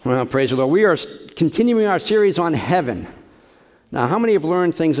Well, praise the Lord. We are continuing our series on heaven. Now, how many have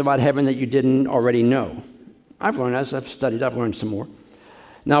learned things about heaven that you didn't already know? I've learned, as I've studied, I've learned some more.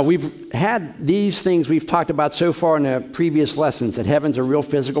 Now, we've had these things we've talked about so far in the previous lessons, that heaven's a real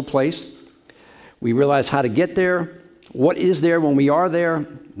physical place. We realize how to get there, what is there when we are there.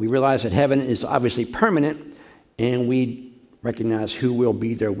 We realize that heaven is obviously permanent, and we recognize who will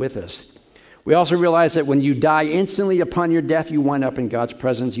be there with us. We also realize that when you die instantly upon your death, you wind up in God's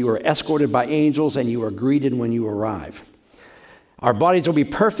presence. You are escorted by angels, and you are greeted when you arrive. Our bodies will be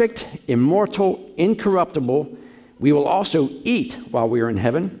perfect, immortal, incorruptible. We will also eat while we are in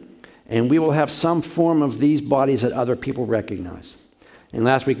heaven, and we will have some form of these bodies that other people recognize. And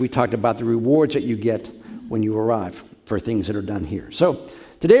last week we talked about the rewards that you get when you arrive for things that are done here. So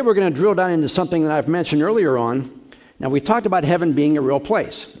today we're going to drill down into something that I've mentioned earlier on. Now, we talked about heaven being a real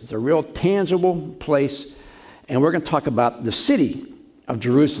place. It's a real tangible place, and we're going to talk about the city of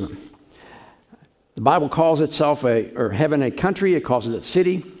Jerusalem. The Bible calls itself heaven a country. It calls it a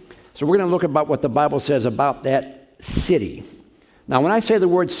city. So we're going to look about what the Bible says about that city. Now, when I say the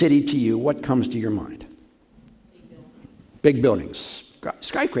word city to you, what comes to your mind? Big buildings.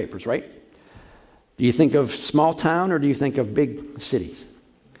 Skyscrapers, right? Do you think of small town, or do you think of big cities?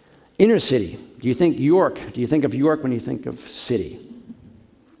 Inner city. Do you think York? Do you think of York when you think of city?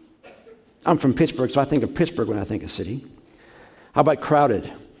 I'm from Pittsburgh, so I think of Pittsburgh when I think of city. How about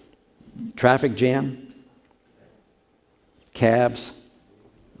crowded? Traffic jam? Cabs?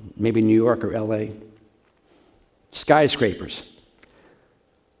 Maybe New York or LA? Skyscrapers.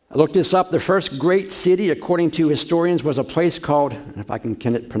 I looked this up. The first great city, according to historians, was a place called, if I can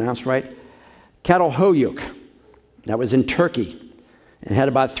get it pronounced right, Çatalhöyük. That was in Turkey. It had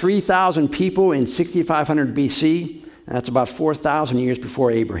about 3,000 people in 6,500 BC, and that's about 4,000 years before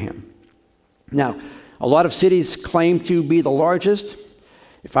Abraham. Now, a lot of cities claim to be the largest.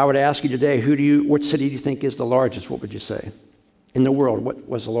 If I were to ask you today, what city do you think is the largest, what would you say? In the world, what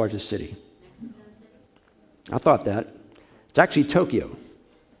was the largest city? I thought that. It's actually Tokyo.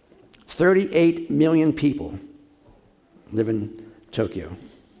 38 million people live in Tokyo.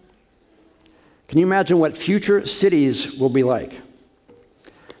 Can you imagine what future cities will be like?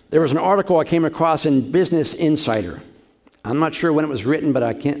 There was an article I came across in Business Insider. I'm not sure when it was written, but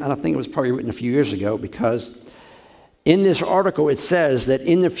I don't think it was probably written a few years ago, because in this article it says that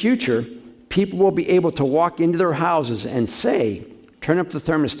in the future, people will be able to walk into their houses and say, turn up the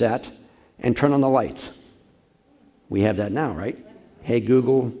thermostat and turn on the lights. We have that now, right? Hey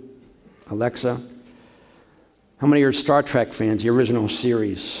Google, Alexa. How many are Star Trek fans, the original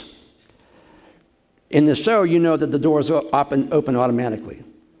series? In the show, you know that the doors open automatically.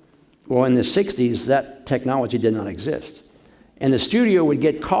 Well, in the 60s, that technology did not exist. And the studio would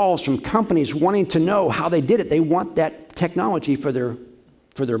get calls from companies wanting to know how they did it. They want that technology for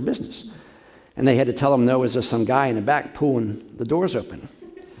their business. And they had to tell them, no, is there some guy in the back pulling the doors open?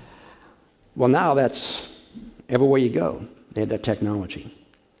 Well, now that's everywhere you go. They had that technology.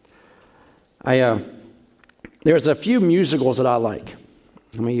 There's a few musicals that I like.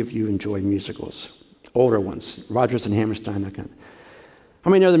 How many of you enjoy musicals? Older ones, Rodgers and Hammerstein, that kind of. How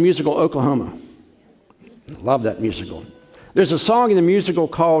many know the musical Oklahoma? I love that musical. There's a song in the musical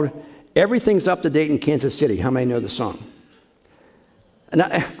called Everything's Up to Date in Kansas City. How many know the song? And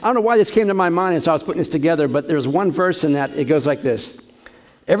I don't know why this came to my mind as I was putting this together, but there's one verse in that. It goes like this.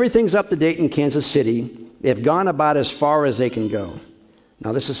 Everything's up to date in Kansas City. They've gone about as far as they can go.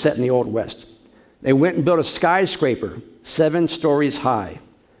 Now, this is set in the Old West. They went and built a skyscraper 7 stories high,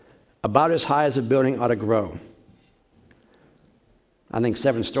 about as high as a building ought to grow. I think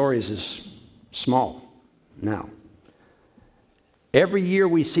 7 stories is small now. Every year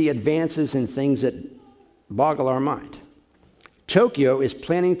we see advances in things that boggle our mind. Tokyo is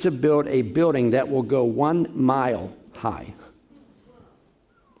planning to build a building that will go 1 mile high.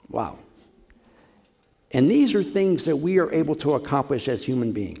 Wow. And these are things that we are able to accomplish as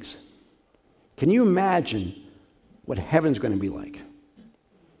human beings. Can you imagine what heaven's going to be like?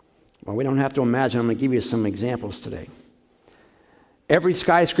 Well, we don't have to imagine. I'm going to give you some examples today. Every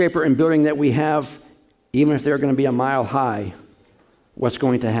skyscraper and building that we have, even if they're going to be 1 mile high, what's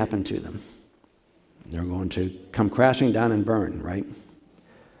going to happen to them? They're going to come crashing down and burn, right?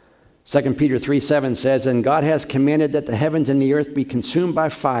 2 Peter 3:7 says, and God has commanded that the heavens and the earth be consumed by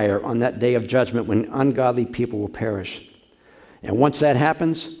fire on that day of judgment when ungodly people will perish. And once that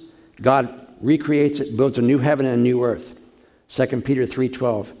happens, God recreates it, builds a new heaven and a new earth. 2 Peter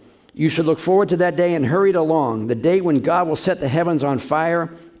 3:12. You should look forward to that day and hurry it along, the day when God will set the heavens on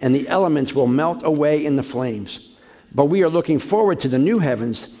fire and the elements will melt away in the flames. But we are looking forward to the new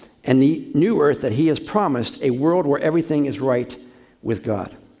heavens and the new earth that he has promised, a world where everything is right with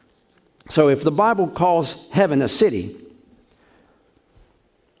God. So if the Bible calls heaven a city,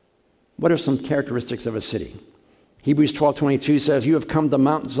 what are some characteristics of a city? Hebrews 12:22 says, "You have come to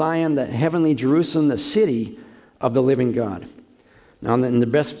Mount Zion, the heavenly Jerusalem, the city of the living God." Now, in the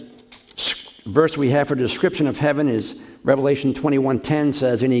best verse we have for the description of heaven is Revelation 21:10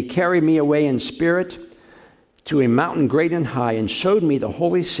 says, "And he carried me away in spirit to a mountain great and high, and showed me the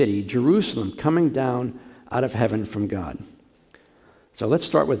holy city, Jerusalem, coming down out of heaven from God." So let's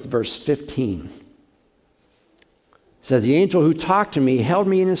start with verse 15. It says, "The angel who talked to me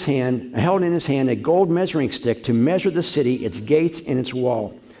held in his hand a gold measuring stick to measure the city, its gates, and its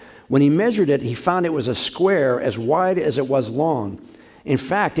wall. When he measured it, he found it was a square as wide as it was long. In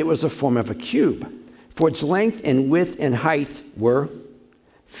fact, it was the form of a cube, for its length and width and height were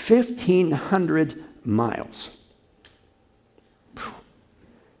 1,500 miles.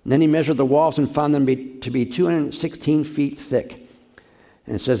 And then he measured the walls and found them to be 216 feet thick.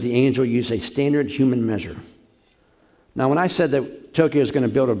 And it says the angel used a standard human measure. Now, when I said that Tokyo is going to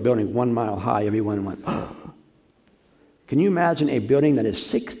build a building 1 mile high, everyone went, oh. Can you imagine a building that is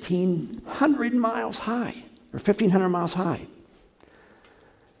 1,600 miles high, or 1,500 miles high?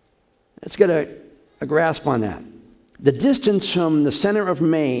 Let's get a grasp on that. The distance from the center of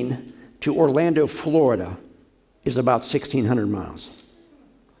Maine to Orlando, Florida, is about 1,600 miles.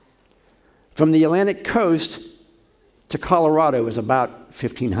 From the Atlantic coast to Colorado is about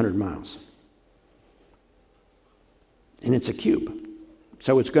 1,500 miles. And it's a cube.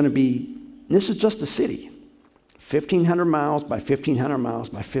 So it's going to be, this is just a city, 1,500 miles by 1,500 miles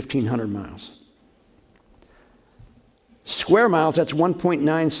by 1,500 miles. Square miles, that's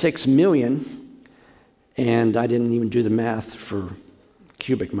 1.96 million. And I didn't even do the math for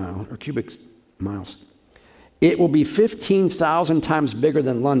cubic miles. It will be 15,000 times bigger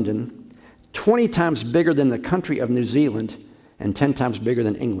than London, 20 times bigger than the country of New Zealand, and 10 times bigger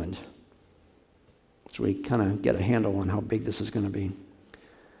than England. So we kind of get a handle on how big this is going to be.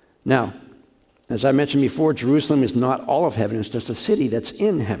 Now, as I mentioned before, Jerusalem is not all of heaven. It's just a city that's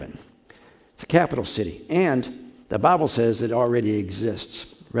in heaven. It's a capital city. And the Bible says it already exists.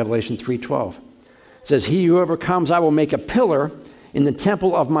 Revelation 3:12. It says, "He who overcomes, I will make a pillar in the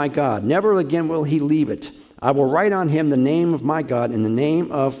temple of my God. Never again will he leave it. I will write on him the name of my God and the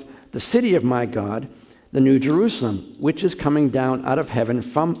name of the city of my God, the New Jerusalem, which is coming down out of heaven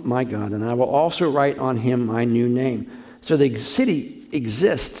from my God. And I will also write on him my new name." So the city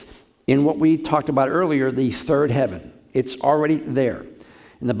exists in what we talked about earlier, the third heaven. It's already there.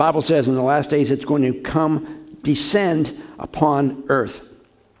 And the Bible says in the last days it's going to descend upon earth.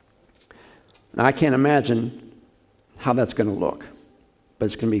 Now, I can't imagine how that's going to look. But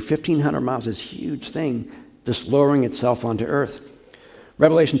it's going to be 1,500 miles, this huge thing, just lowering itself onto earth.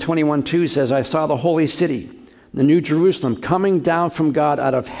 Revelation 21:2 says, "I saw the holy city, the New Jerusalem, coming down from God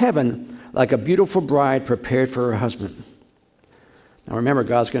out of heaven like a beautiful bride prepared for her husband." Now remember,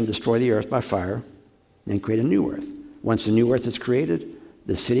 God's going to destroy the earth by fire and create a new earth. Once the new earth is created,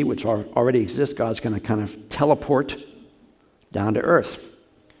 the city, which already exists, God's going to kind of teleport down to earth.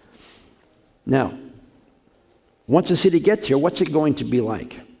 Now, once the city gets here, what's it going to be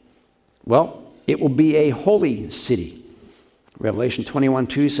like? Well, it will be a holy city. Revelation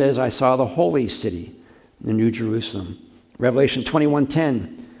 21:2 says, "I saw the holy city, the New Jerusalem." Revelation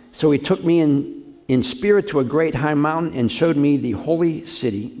 21:10, "So he took me in spirit to a great high mountain and showed me the holy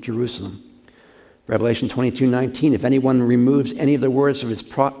city, Jerusalem." Revelation 22:19, "If anyone removes any of the words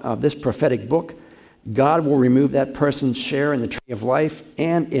of this prophetic book, God will remove that person's share in the tree of life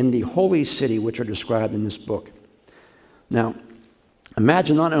and in the holy city which are described in this book." Now,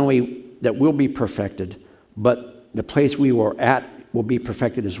 imagine not only that we'll be perfected, but the place we were at will be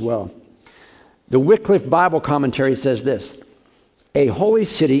perfected as well. The Wycliffe Bible Commentary says this: "A holy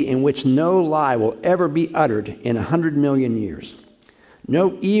city in which no lie will ever be uttered in 100 million years.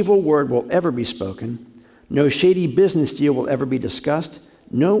 No evil word will ever be spoken. No shady business deal will ever be discussed.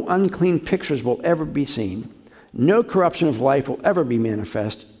 No unclean pictures will ever be seen. No corruption of life will ever be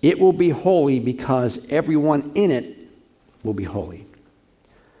manifest. It will be holy because everyone in it will be holy."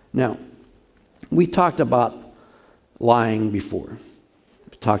 Now, we talked about lying before.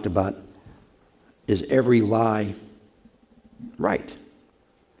 We talked about, is every lie right?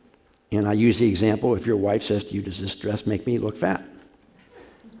 And I use the example, if your wife says to you, "Does this dress make me look fat?"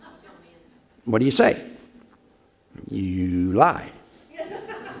 What do you say? You lie.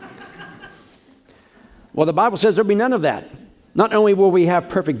 Well, the Bible says there'll be none of that. Not only will we have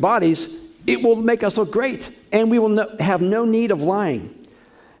perfect bodies, it will make us look great, and we will have no need of lying.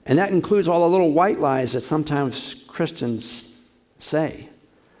 And that includes all the little white lies that sometimes Christians say.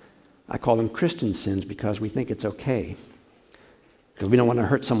 I call them Christian sins because we think it's okay. because we don't want to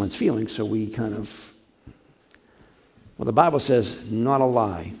hurt someone's feelings, so we well, the Bible says, not a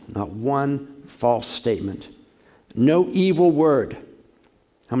lie, not one false statement, no evil word.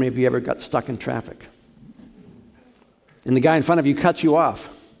 How many of you ever got stuck in traffic? And the guy in front of you cuts you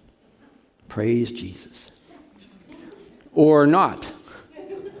off. Praise Jesus. Or not.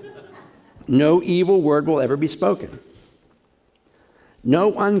 No evil word will ever be spoken.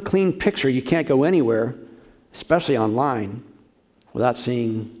 No unclean picture. You can't go anywhere, especially online, without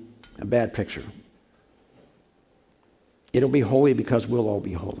seeing a bad picture. It'll be holy because we'll all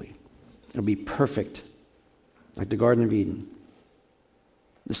be holy. It'll be perfect, like the Garden of Eden.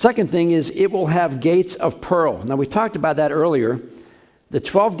 The second thing is it will have gates of pearl. Now, we talked about that earlier. The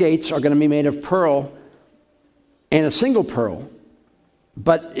 12 gates are going to be made of pearl and a single pearl.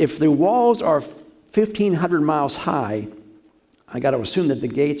 But if the walls are 1,500 miles high, I got to assume that the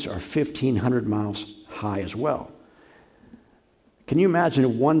gates are 1,500 miles high as well. Can you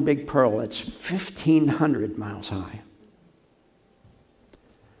imagine one big pearl that's 1,500 miles high?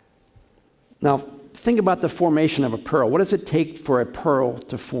 Now, think about the formation of a pearl. What does it take for a pearl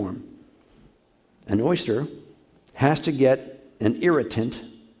to form? An oyster has to get an irritant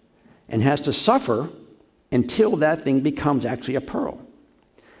and has to suffer until that thing becomes actually a pearl.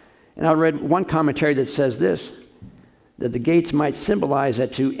 And I read one commentary that says this, that the gates might symbolize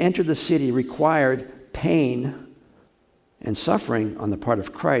that to enter the city required pain and suffering on the part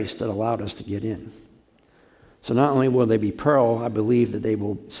of Christ that allowed us to get in. So not only will they be pearl, I believe that they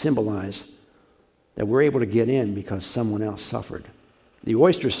will symbolize that we're able to get in because someone else suffered. The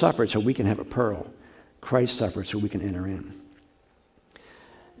oyster suffered so we can have a pearl. Christ suffered so we can enter in.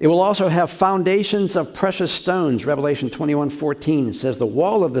 It will also have foundations of precious stones. Revelation 21:14 says the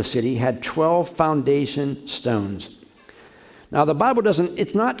wall of the city had 12 foundation stones. Now the Bible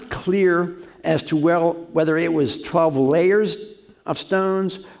it's not clear as to whether it was 12 layers of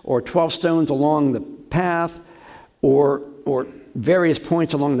stones or 12 stones along the path or various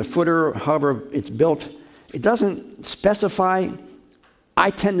points along the footer, however it's built. It doesn't specify. I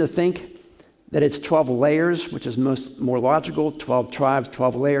tend to think that it's 12 layers, which is more logical, 12 tribes,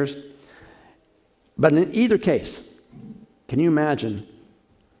 12 layers. But in either case, can you imagine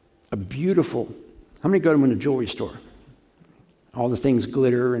a beautiful, how many go to a jewelry store? All the things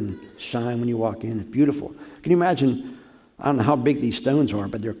glitter and shine when you walk in. It's beautiful. Can you imagine, I don't know how big these stones are,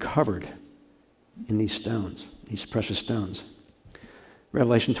 but they're covered in these stones, these precious stones.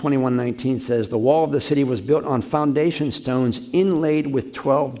 Revelation 21:19 says, the wall of the city was built on foundation stones inlaid with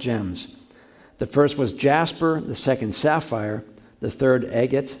 12 gems. The first was jasper, the second sapphire, the third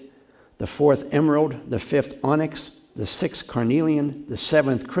agate, the fourth emerald, the fifth onyx, the sixth carnelian, the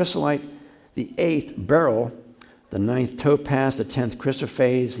seventh chrysolite, the eighth beryl, the ninth topaz, the 10th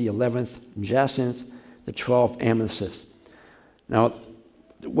chrysoprase, the 11th jacinth, the 12th amethyst. Now,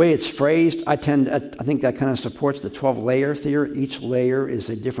 the way it's phrased, I think that kind of supports the 12-layer theory. Each layer is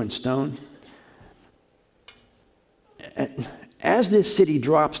a different stone. As this city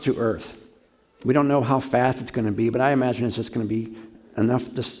drops to earth, we don't know how fast it's going to be, but I imagine it's just going to be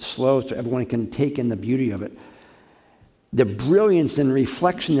enough to slow so everyone can take in the beauty of it. The brilliance and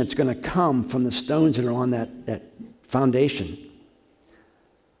reflection that's going to come from the stones that are on that foundation.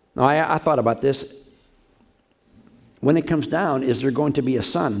 Now, I thought about this. When it comes down, is there going to be a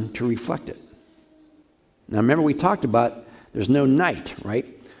sun to reflect it? Now, remember we talked about there's no night, right?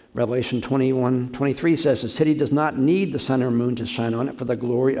 Revelation 21:23 says, the city does not need the sun or moon to shine on it, for the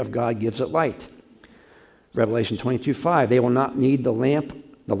glory of God gives it light. Revelation 22:5, they will not need the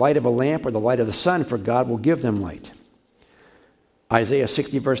light of a lamp or the light of the sun, for God will give them light. Isaiah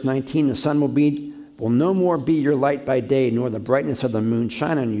 60:19, the sun will no more be your light by day, nor the brightness of the moon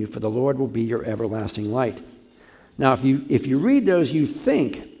shine on you, for the Lord will be your everlasting light. Now, if you read those, you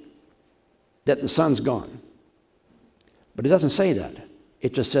think that the sun's gone. But it doesn't say that.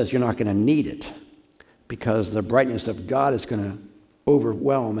 It just says you're not going to need it because the brightness of God is going to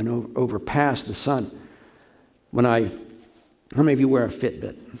overwhelm and overpass the sun. How many of you wear a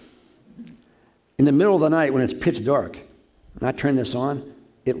Fitbit? In the middle of the night when it's pitch dark, and I turn this on,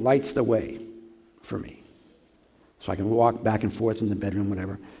 it lights the way for me. So I can walk back and forth in the bedroom,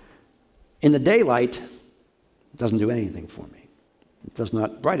 whatever. In the daylight, it doesn't do anything for me. It's just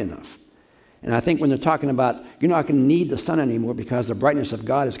not bright enough. And I think when they're talking about you're not going to need the sun anymore because the brightness of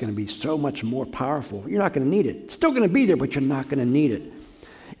God is going to be so much more powerful, you're not going to need it. It's still going to be there, but you're not going to need it.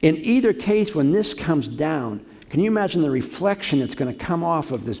 In either case, when this comes down, can you imagine the reflection that's going to come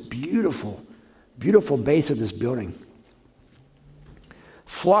off of this beautiful, beautiful base of this building?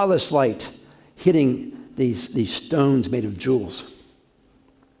 Flawless light hitting these stones made of jewels.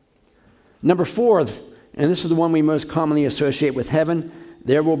 Number 4, and this is the one we most commonly associate with heaven.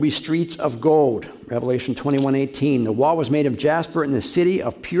 There will be streets of gold. Revelation 21:18. The wall was made of jasper and the city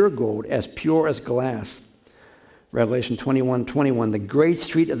of pure gold, as pure as glass. Revelation 21:21. The great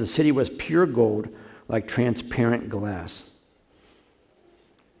street of the city was pure gold, like transparent glass.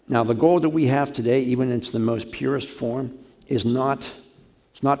 Now, the gold that we have today, even in its the most purest form, it's not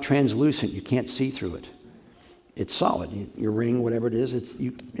translucent. You can't see through it. It's solid. Your ring, whatever it is,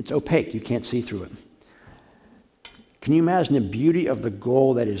 it's opaque. You can't see through it. Can you imagine the beauty of the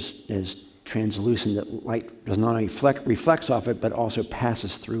gold that is translucent, that light does not only reflects off it, but also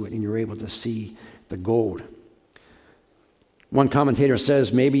passes through it, and you're able to see the gold? One commentator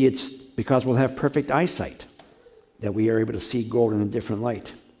says maybe it's because we'll have perfect eyesight that we are able to see gold in a different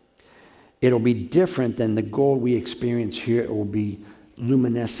light. It'll be different than the gold we experience here. It will be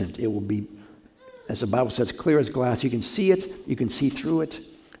luminescent. It will be, as the Bible says, clear as glass. You can see it, you can see through it,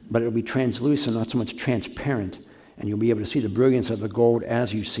 but it'll be translucent, not so much transparent. And you'll be able to see the brilliance of the gold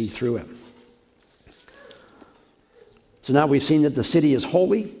as you see through it. So now we've seen that the city is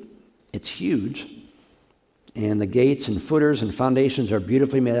holy, it's huge, and the gates and footers and foundations are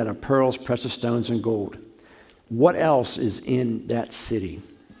beautifully made out of pearls, precious stones, and gold. What else is in that city?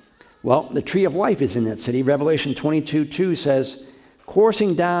 Well, the tree of life is in that city. Revelation 22:2 says,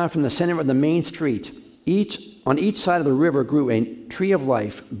 coursing down from the center of the main street, on each side of the river grew a tree of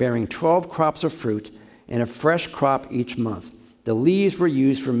life bearing 12 crops of fruit, and a fresh crop each month. The leaves were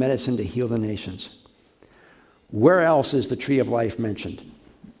used for medicine to heal the nations. Where else is the tree of life mentioned?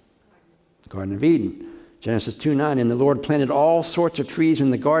 Garden of Eden. Genesis 2:9, and the Lord planted all sorts of trees in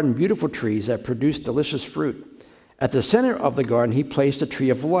the garden, beautiful trees that produced delicious fruit. At the center of the garden, he placed a tree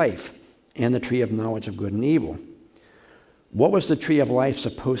of life and the tree of knowledge of good and evil. What was the tree of life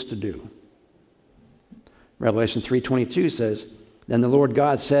supposed to do? Revelation 3:22 says, then the Lord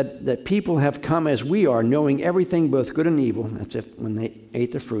God said that people have come as we are, knowing everything, both good and evil. That's if when they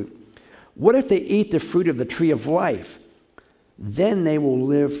ate the fruit. What if they eat the fruit of the tree of life? Then they will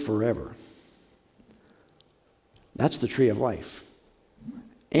live forever. That's the tree of life.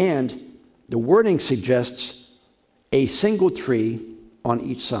 And the wording suggests a single tree on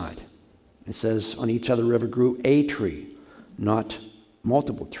each side. It says on each other river grew a tree, not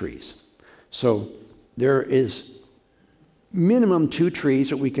multiple trees. So there is minimum 2 trees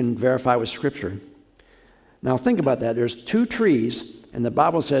that we can verify with Scripture. Now think about that. There's 2 trees, and the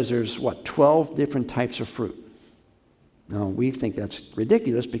Bible says there's, 12 different types of fruit. Now we think that's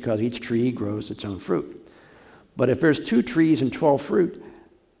ridiculous because each tree grows its own fruit. But if there's 2 trees and 12 fruit,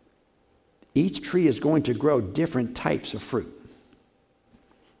 each tree is going to grow different types of fruit.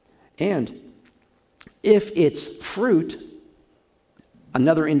 And if it's fruit,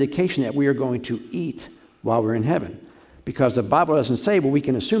 another indication that we are going to eat while we're in heaven. Because the Bible doesn't say, well, we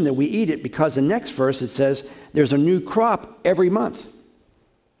can assume that we eat it, because the next verse it says there's a new crop every month.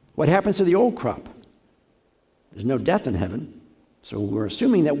 What happens to the old crop? There's no death in heaven, so we're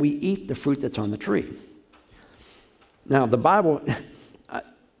assuming that we eat the fruit that's on the tree. Now, the Bible,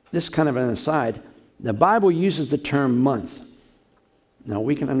 this is kind of an aside, the Bible uses the term month. Now,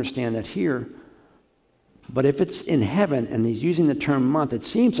 we can understand that here, but if it's in heaven and he's using the term month, it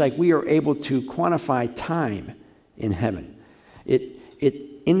seems like we are able to quantify time in heaven. It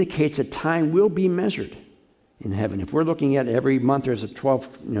indicates that time will be measured in heaven. If we're looking at every month there's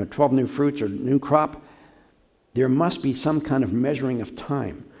 12 new fruits or new crop, there must be some kind of measuring of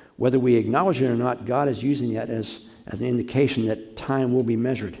time. Whether we acknowledge it or not, God is using that as an indication that time will be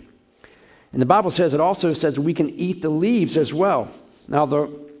measured. And the Bible says, it also says we can eat the leaves as well. Now the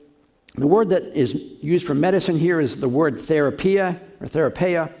word that is used for medicine here is the word therapia or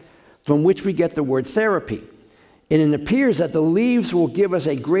therapeia, from which we get the word therapy. And it appears that the leaves will give us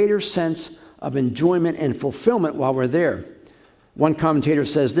a greater sense of enjoyment and fulfillment while we're there. One commentator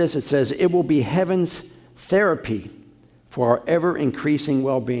says this, it says, it will be heaven's therapy for our ever-increasing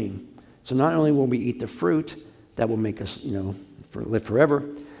well-being. So not only will we eat the fruit that will make us, live forever,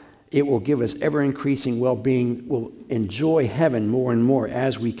 it will give us ever-increasing well-being. We'll enjoy heaven more and more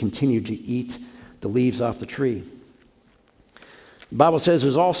as we continue to eat the leaves off the tree. The Bible says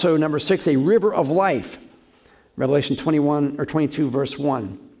there's also, number 6, a river of life. Revelation 22, verse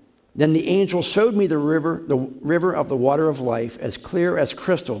 1. Then the angel showed me the river of the water of life, as clear as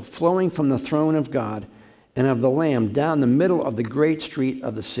crystal, flowing from the throne of God and of the Lamb down the middle of the great street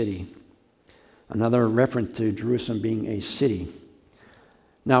of the city. Another reference to Jerusalem being a city.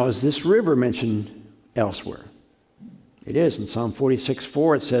 Now, is this river mentioned elsewhere? It is. In Psalm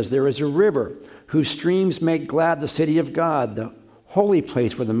 46:4, it says, there is a river whose streams make glad the city of God, the holy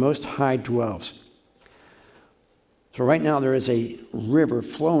place where the Most High dwells. So right now there is a river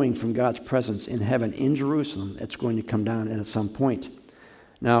flowing from God's presence in heaven in Jerusalem that's going to come down at some point.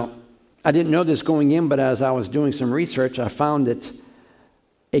 Now, I didn't know this going in, but as I was doing some research, I found that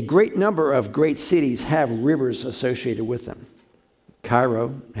a great number of great cities have rivers associated with them.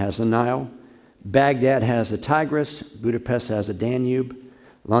 Cairo has the Nile. Baghdad has the Tigris. Budapest has the Danube.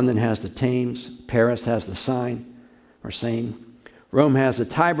 London has the Thames. Paris has the Seine. Rome has the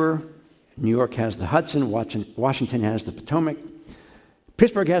Tiber. New York has the Hudson. Washington has the Potomac.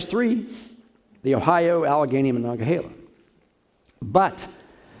 Pittsburgh has 3, the Ohio, Allegheny, and Monongahela. But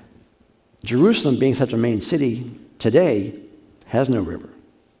Jerusalem, being such a main city today, has no river.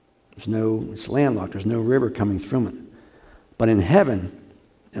 It's landlocked. There's no river coming through it. But in heaven,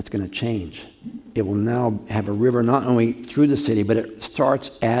 that's going to change. It will now have a river not only through the city, but it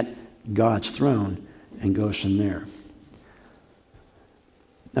starts at God's throne and goes from there.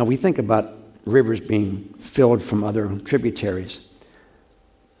 Now, we think about rivers being filled from other tributaries.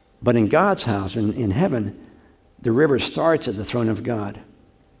 But in God's house, in heaven, the river starts at the throne of God.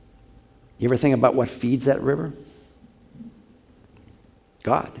 You ever think about what feeds that river?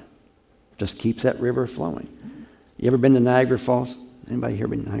 God just keeps that river flowing. You ever been to Niagara Falls? Anybody here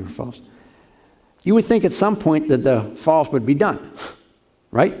been to Niagara Falls? You would think at some point that the falls would be done,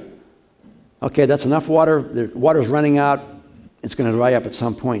 right? Okay, that's enough water. The water's running out. It's going to dry up at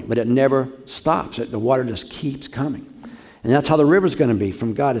some point, but it never stops. The water just keeps coming. And that's how the river's going to be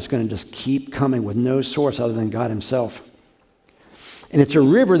from God. It's going to just keep coming with no source other than God himself. And it's a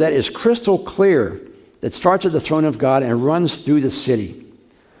river that is crystal clear, that starts at the throne of God and runs through the city.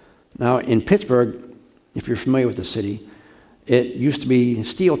 Now, in Pittsburgh, if you're familiar with the city, it used to be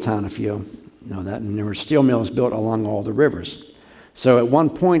Steel Town, if you know that, and there were steel mills built along all the rivers. So at one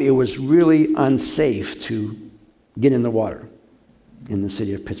point, it was really unsafe to get in the water in the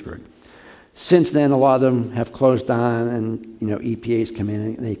city of Pittsburgh. Since then, a lot of them have closed down, and EPA's come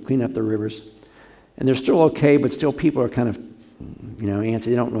in and they clean up the rivers. And they're still okay, but still people are kind of, antsy.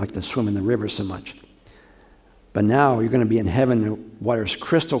 They don't like to swim in the river so much. But now you're going to be in heaven. The water's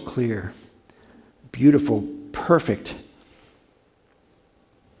crystal clear, beautiful, perfect.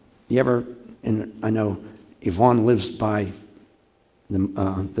 And I know Yvonne lives by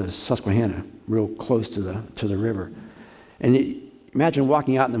the Susquehanna, real close to the river. And imagine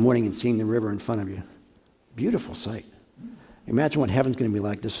walking out in the morning and seeing the river in front of you. Beautiful sight. Imagine what heaven's going to be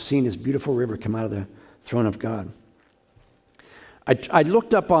like, just seeing this beautiful river come out of the throne of God. I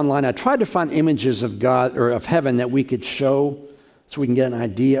looked up online. I tried to find images of God or of heaven that we could show so we can get an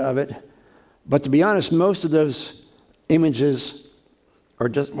idea of it. But to be honest, most of those images are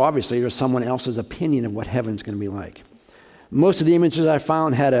just, obviously, there's someone else's opinion of what heaven's going to be like. Most of the images I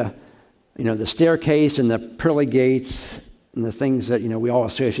found had the staircase and the pearly gates and the things that, we all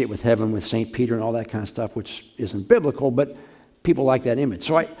associate with heaven, with St. Peter and all that kind of stuff, which isn't biblical, but people like that image.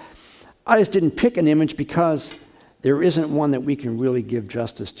 So I just didn't pick an image because there isn't one that we can really give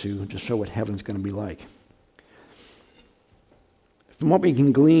justice to show what heaven's going to be like. From what we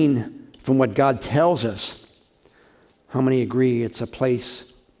can glean from what God tells us, how many agree it's a place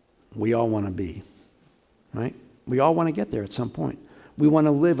we all want to be, right? We all want to get there at some point. We want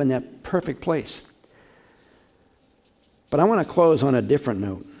to live in that perfect place. But I want to close on a different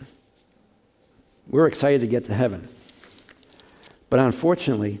note. We're excited to get to heaven. But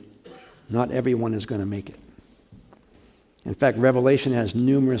unfortunately, not everyone is going to make it. In fact, Revelation has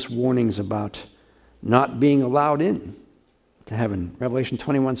numerous warnings about not being allowed in to heaven. Revelation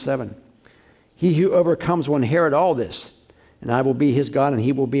 21:7. He who overcomes will inherit all this, and I will be his God, and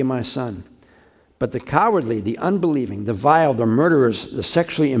he will be my son. But the cowardly, the unbelieving, the vile, the murderers, the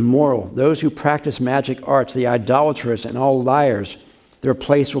sexually immoral, those who practice magic arts, the idolaters, and all liars, their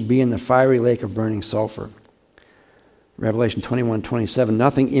place will be in the fiery lake of burning sulfur. Revelation 21:27.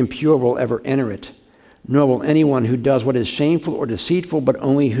 Nothing impure will ever enter it, nor will anyone who does what is shameful or deceitful, but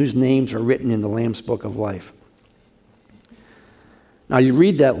only whose names are written in the Lamb's book of life. Now you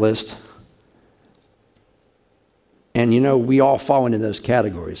read that list, and we all fall into those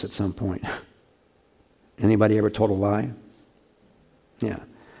categories at some point. Anybody ever told a lie? Yeah.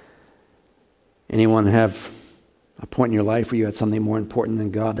 Anyone have a point in your life where you had something more important than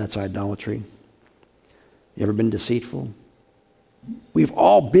God? That's idolatry. You ever been deceitful? We've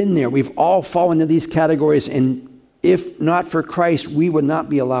all been there. We've all fallen into these categories, and if not for Christ, we would not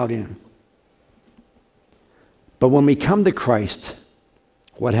be allowed in. But when we come to Christ,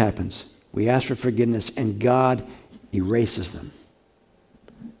 what happens? We ask for forgiveness, and God erases them.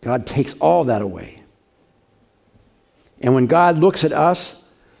 God takes all that away. And when God looks at us,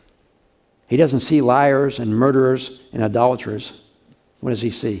 he doesn't see liars and murderers and idolaters. What does he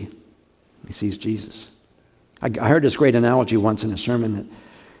see? He sees Jesus. I heard this great analogy once in a sermon that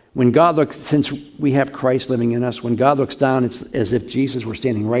when God looks, since we have Christ living in us, when God looks down, it's as if Jesus were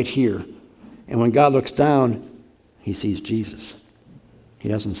standing right here. And when God looks down, he sees Jesus. He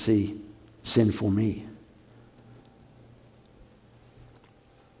doesn't see sinful me.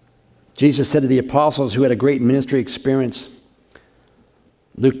 Jesus said to the apostles who had a great ministry experience,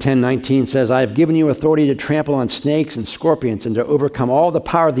 Luke 10:19 says, I have given you authority to trample on snakes and scorpions and to overcome all the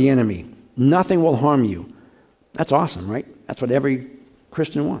power of the enemy. Nothing will harm you. That's awesome, right? That's what every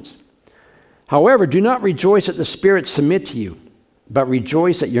Christian wants. However, do not rejoice that the spirits submit to you, but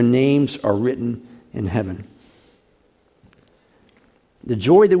rejoice that your names are written in heaven. The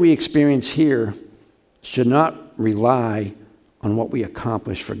joy that we experience here should not rely on what we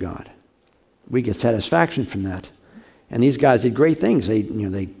accomplish for God. We get satisfaction from that. And these guys did great things.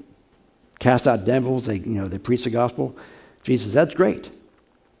 They cast out devils. They preached the gospel. Jesus, that's great.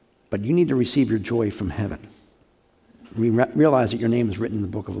 But you need to receive your joy from heaven. Realize that your name is written in the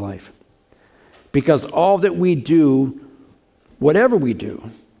book of life. Because all that we do, whatever we do,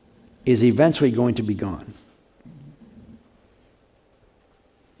 is eventually going to be gone.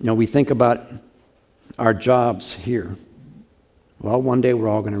 We think about our jobs here. Well, one day we're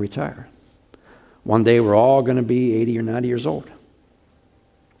all going to retire. One day we're all going to be 80 or 90 years old.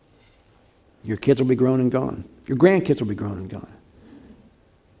 Your kids will be grown and gone. Your grandkids will be grown and gone.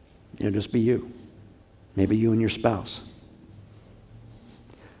 It'll just be you. Maybe you and your spouse.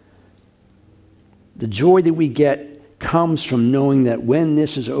 The joy that we get comes from knowing that when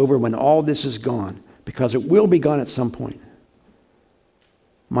this is over, when all this is gone, because it will be gone at some point,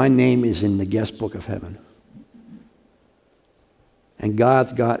 my name is in the guest book of heaven. And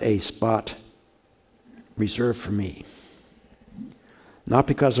God's got a spot reserved for me. Not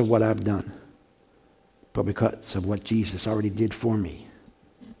because of what I've done, but because of what Jesus already did for me.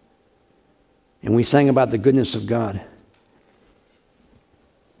 And we sang about the goodness of God.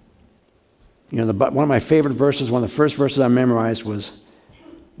 One of my favorite verses, one of the first verses I memorized was,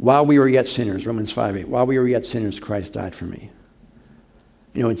 while we were yet sinners, Romans 5:8, while we were yet sinners, Christ died for me.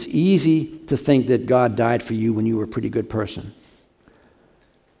 It's easy to think that God died for you when you were a pretty good person.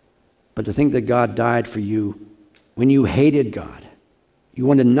 But to think that God died for you when you hated God, you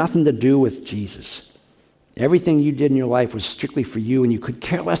wanted nothing to do with Jesus. Everything you did in your life was strictly for you, and you could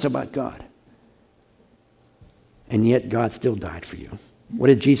care less about God. And yet God still died for you. What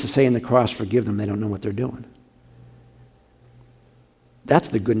did Jesus say on the cross? Forgive them, they don't know what they're doing. That's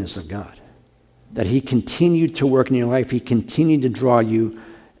the goodness of God. That he continued to work in your life. He continued to draw you.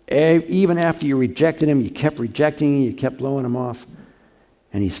 Even after you rejected him, you kept rejecting him, you kept blowing him off.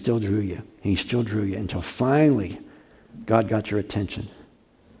 And he still drew you. He still drew you until finally God got your attention.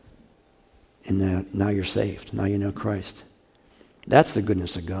 And now you're saved. Now you know Christ. That's the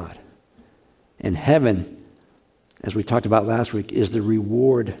goodness of God. And heaven, as we talked about last week, is the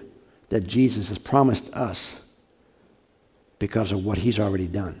reward that Jesus has promised us because of what he's already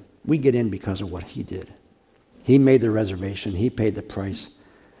done. We get in because of what he did. He made the reservation. He paid the price.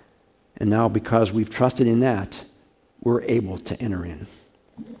 And now because we've trusted in that, we're able to enter in.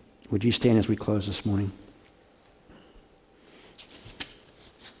 Would you stand as we close this morning?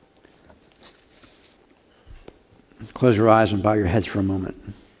 Close your eyes and bow your heads for a moment.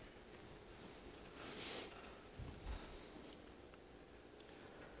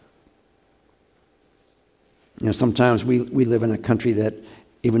 Sometimes we live in a country that,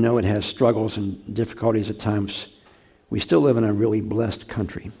 even though it has struggles and difficulties at times, we still live in a really blessed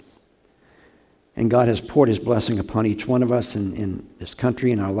country. And God has poured his blessing upon each one of us in this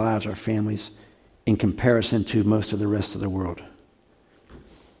country, in our lives, our families, in comparison to most of the rest of the world.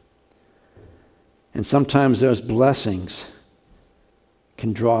 And sometimes those blessings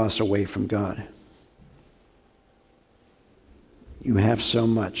can draw us away from God. You have so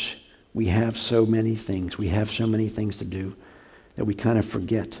much. We have so many things. We have so many things to do that we kind of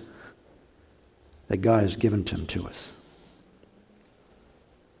forget that God has given them to us.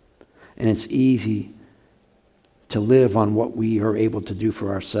 And it's easy to live on what we are able to do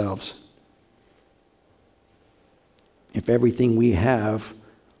for ourselves. If everything we have,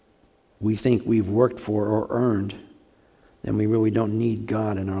 we think we've worked for or earned, then we really don't need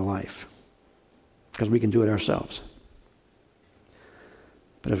God in our life because we can do it ourselves.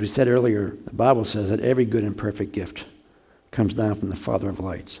 But as we said earlier, the Bible says that every good and perfect gift comes down from the Father of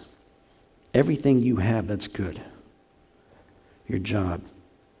lights. Everything you have that's good, your job,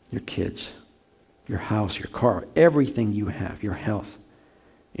 your kids, your house, your car, everything you have, your health,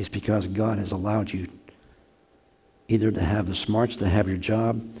 is because God has allowed you either to have the smarts to have your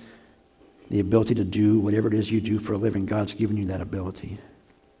job, the ability to do whatever it is you do for a living. God's given you that ability.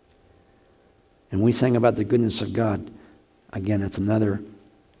 And we sang about the goodness of God. Again, it's another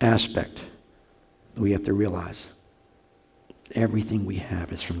aspect that we have to realize. Everything we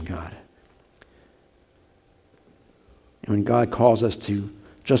have is from God. And when God calls us to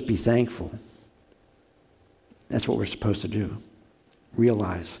just be thankful, that's what we're supposed to do.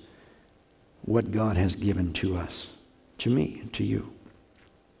 Realize what God has given to us, to me, to you.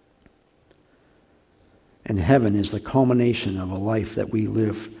 And heaven is the culmination of a life that we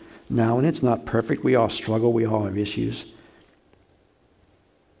live now, and it's not perfect. We all struggle. We all have issues.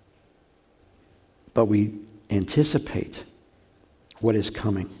 But we anticipate what is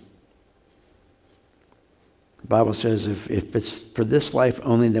coming. The Bible says if it's for this life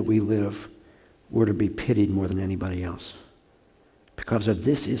only that we live, we're to be pitied more than anybody else. Because of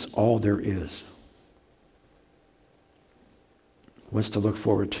this is all there is. What's to look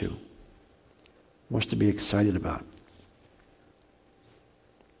forward to? What's to be excited about?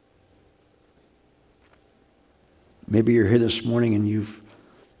 Maybe you're here this morning and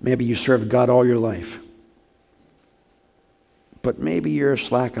maybe you served God all your life. But maybe you're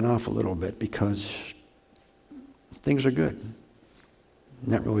slacking off a little bit because things are good.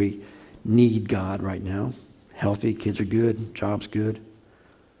 Not really need God right now. Healthy, kids are good, job's good.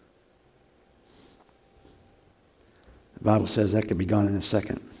 The Bible says that could be gone in a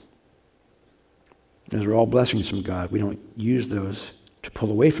second. Those are all blessings from God. We don't use those to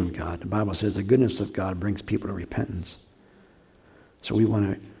pull away from God. The Bible says the goodness of God brings people to repentance. So we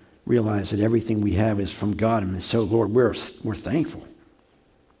want to realize that everything we have is from God. And so, Lord, we're thankful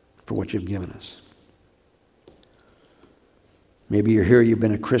for what you've given us. Maybe you're here, you've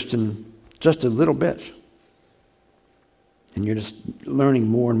been a Christian just a little bit. And you're just learning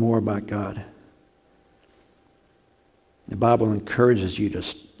more and more about God. The Bible encourages you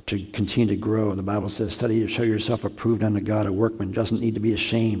to continue to grow. The Bible says, study to show yourself approved unto God, a workman doesn't need to be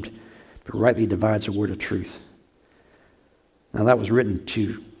ashamed, but rightly divides the word of truth. Now that was written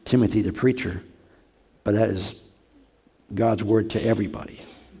to Timothy the preacher, but that is God's word to everybody.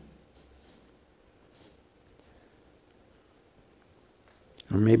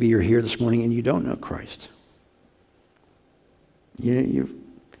 Or maybe you're here this morning and you don't know Christ. You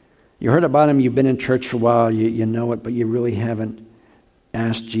heard about him, you've been in church for a while, you know it, but you really haven't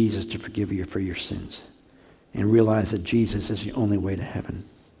asked Jesus to forgive you for your sins and realize that Jesus is the only way to heaven.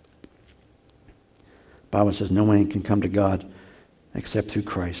 The Bible says no one can come to God except through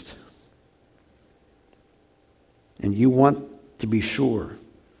Christ. And you want to be sure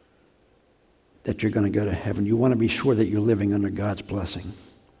that you're going to go to heaven. You want to be sure that you're living under God's blessing.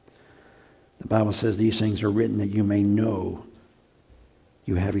 The Bible says these things are written that you may know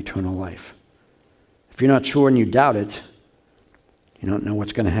you have eternal life. If you're not sure and you doubt it, you don't know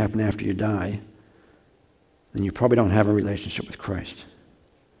what's going to happen after you die, then you probably don't have a relationship with Christ.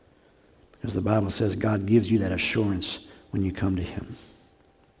 Because the Bible says God gives you that assurance when you come to him.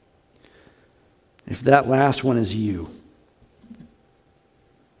 If that last one is you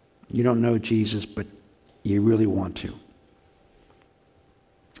don't know Jesus, but you really want to,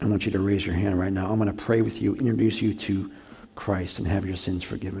 I want you to raise your hand right now. I'm going to pray with you, introduce you to Christ, and have your sins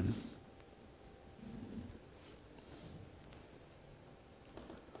forgiven.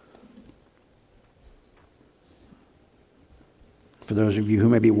 For those of you who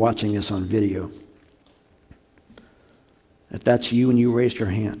may be watching this on video, if that's you and you raised your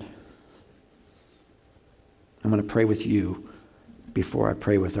hand, I'm going to pray with you before I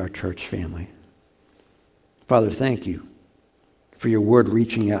pray with our church family. Father, thank you for your word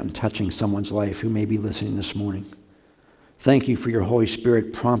reaching out and touching someone's life who may be listening this morning. Thank you for your Holy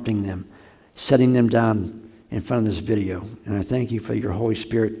Spirit prompting them, setting them down in front of this video. And I thank you for your Holy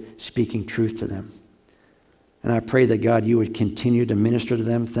Spirit speaking truth to them. And I pray that, God, you would continue to minister to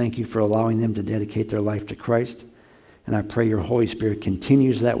them. Thank you for allowing them to dedicate their life to Christ. And I pray your Holy Spirit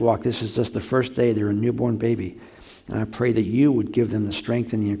continues that walk. This is just the first day. They're a newborn baby. And I pray that you would give them the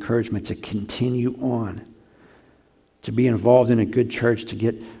strength and the encouragement to continue on, to be involved in a good church, to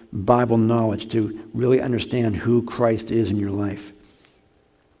get Bible knowledge, to really understand who Christ is in your life.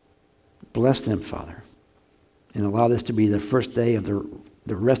 Bless them, Father, and allow this to be the first day of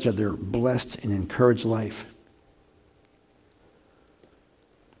the rest of their blessed and encouraged life.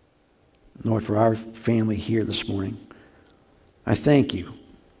 Lord, for our family here this morning, I thank you.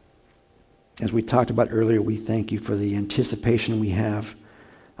 As we talked about earlier, we thank you for the anticipation we have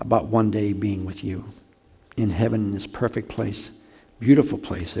about one day being with you in heaven, in this perfect place, beautiful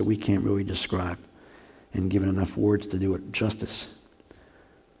place that we can't really describe and give it enough words to do it justice.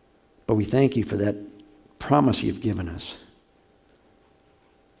 But we thank you for that promise you've given us.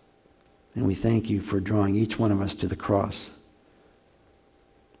 And we thank you for drawing each one of us to the cross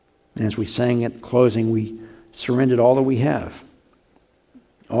And as we sang at closing, we surrendered all that we have.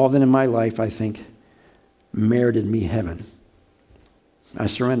 All that in my life, I think, merited me heaven. I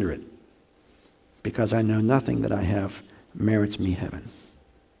surrender it because I know nothing that I have merits me heaven.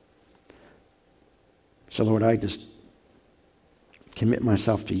 So, Lord, I just commit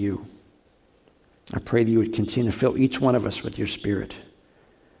myself to you. I pray that you would continue to fill each one of us with your Spirit.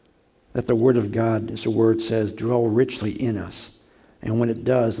 That the Word of God, as the Word says, dwell richly in us. And when it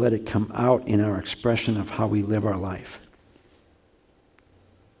does, let it come out in our expression of how we live our life.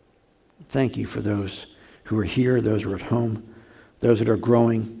 Thank you for those who are here, those who are at home, those that are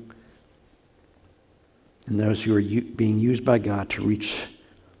growing, and those who are being used by God to reach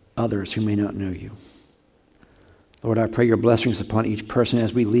others who may not know you. Lord, I pray your blessings upon each person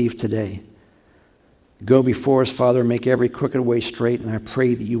as we leave today. Go before us, Father, make every crooked way straight, and I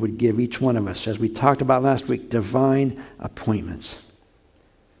pray that you would give each one of us, as we talked about last week, divine appointments.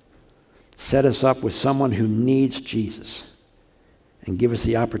 Set us up with someone who needs Jesus, and give us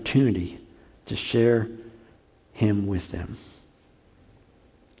the opportunity to share him with them.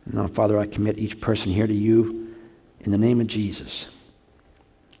 And now, Father, I commit each person here to you in the name of Jesus.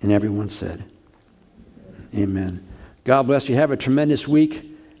 And everyone said, amen. God bless you. Have a tremendous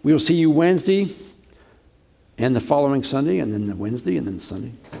week. We will see you Wednesday and the following Sunday, and then the Wednesday, and then the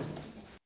Sunday.